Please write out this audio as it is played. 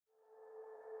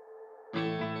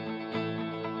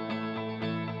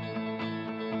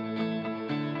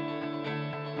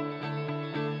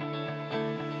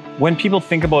When people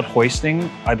think about hoisting,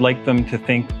 I'd like them to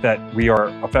think that we are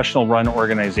a professional-run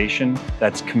organization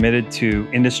that's committed to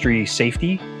industry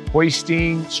safety.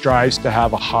 Hoisting strives to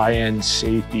have a high-end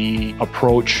safety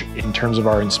approach in terms of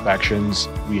our inspections.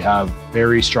 We have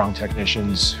very strong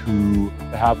technicians who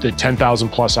have the 10,000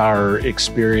 plus hour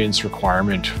experience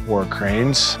requirement for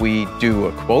cranes. We do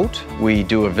a quote, we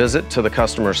do a visit to the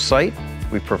customer's site.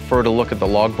 We prefer to look at the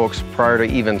logbooks prior to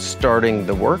even starting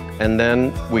the work, and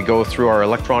then we go through our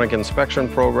electronic inspection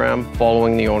program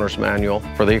following the owner's manual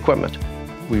for the equipment.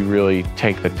 We really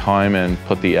take the time and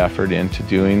put the effort into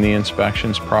doing the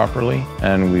inspections properly,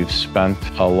 and we've spent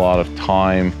a lot of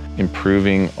time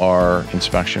improving our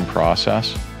inspection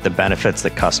process. The benefits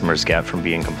that customers get from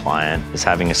being compliant is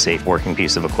having a safe working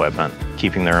piece of equipment.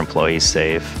 Keeping their employees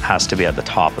safe has to be at the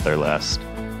top of their list.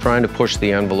 Trying to push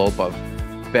the envelope of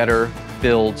better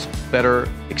builds, better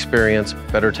experience,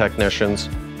 better technicians,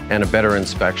 and a better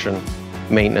inspection,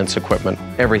 maintenance equipment,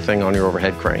 everything on your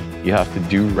overhead crane. You have to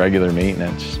do regular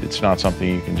maintenance. It's not something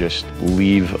you can just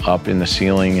leave up in the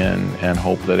ceiling and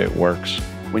hope that it works.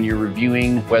 When you're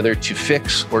reviewing whether to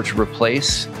fix or to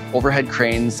replace, overhead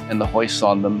cranes and the hoists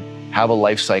on them have a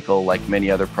life cycle like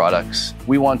many other products.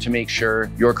 We want to make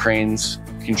sure your cranes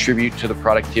contribute to the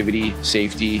productivity,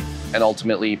 safety, and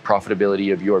ultimately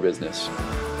profitability of your business.